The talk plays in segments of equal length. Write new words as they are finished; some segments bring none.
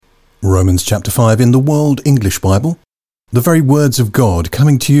Romans chapter 5 in the World English Bible. The very words of God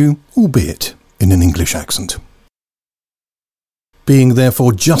coming to you, albeit in an English accent. Being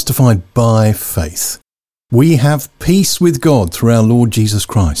therefore justified by faith, we have peace with God through our Lord Jesus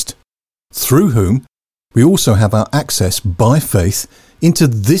Christ, through whom we also have our access by faith into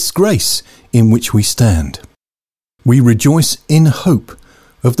this grace in which we stand. We rejoice in hope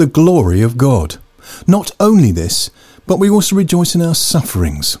of the glory of God. Not only this, but we also rejoice in our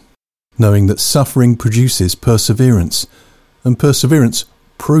sufferings, knowing that suffering produces perseverance, and perseverance,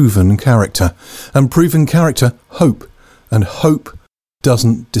 proven character, and proven character, hope, and hope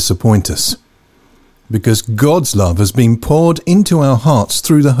doesn't disappoint us, because God's love has been poured into our hearts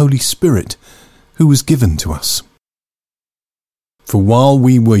through the Holy Spirit, who was given to us. For while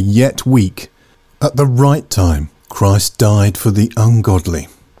we were yet weak, at the right time Christ died for the ungodly.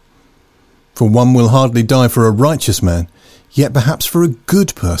 For one will hardly die for a righteous man, yet perhaps for a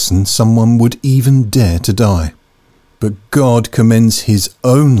good person someone would even dare to die. But God commends his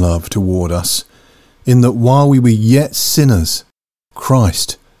own love toward us, in that while we were yet sinners,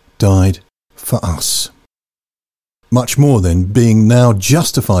 Christ died for us. Much more then, being now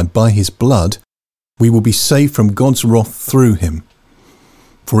justified by his blood, we will be saved from God's wrath through him.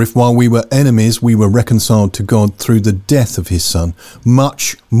 For if while we were enemies we were reconciled to God through the death of his Son,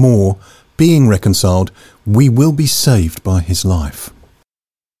 much more, being reconciled, we will be saved by his life.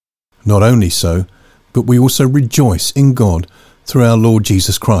 Not only so, but we also rejoice in God through our Lord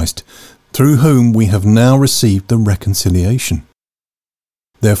Jesus Christ, through whom we have now received the reconciliation.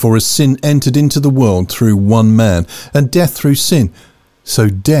 Therefore, as sin entered into the world through one man, and death through sin, so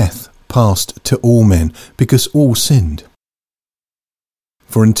death passed to all men, because all sinned.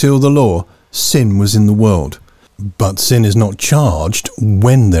 For until the law, sin was in the world, but sin is not charged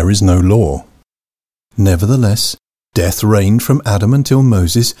when there is no law. Nevertheless, death reigned from Adam until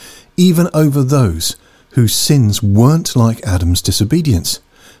Moses, even over those whose sins weren't like Adam's disobedience,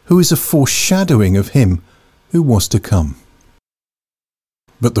 who is a foreshadowing of him who was to come.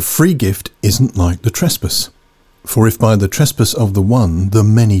 But the free gift isn't like the trespass. For if by the trespass of the one the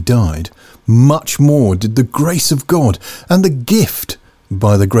many died, much more did the grace of God and the gift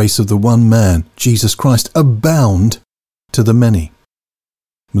by the grace of the one man, Jesus Christ, abound to the many.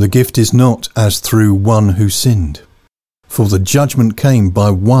 The gift is not as through one who sinned. For the judgment came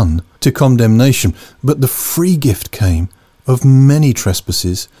by one to condemnation, but the free gift came of many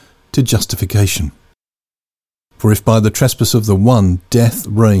trespasses to justification. For if by the trespass of the one death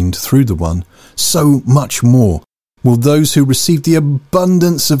reigned through the one, so much more will those who receive the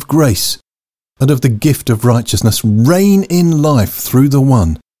abundance of grace and of the gift of righteousness reign in life through the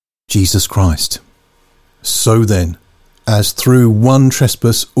one, Jesus Christ. So then, as through one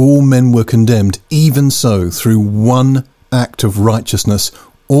trespass all men were condemned, even so through one act of righteousness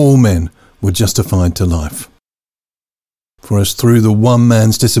all men were justified to life. For as through the one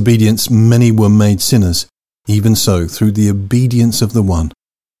man's disobedience many were made sinners, even so through the obedience of the one,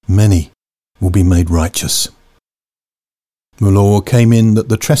 many will be made righteous. The law came in that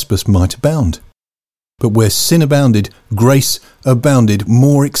the trespass might abound. But where sin abounded, grace abounded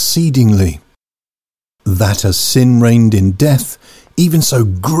more exceedingly. That as sin reigned in death, even so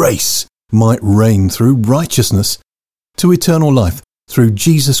grace might reign through righteousness to eternal life through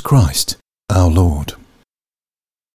Jesus Christ our Lord.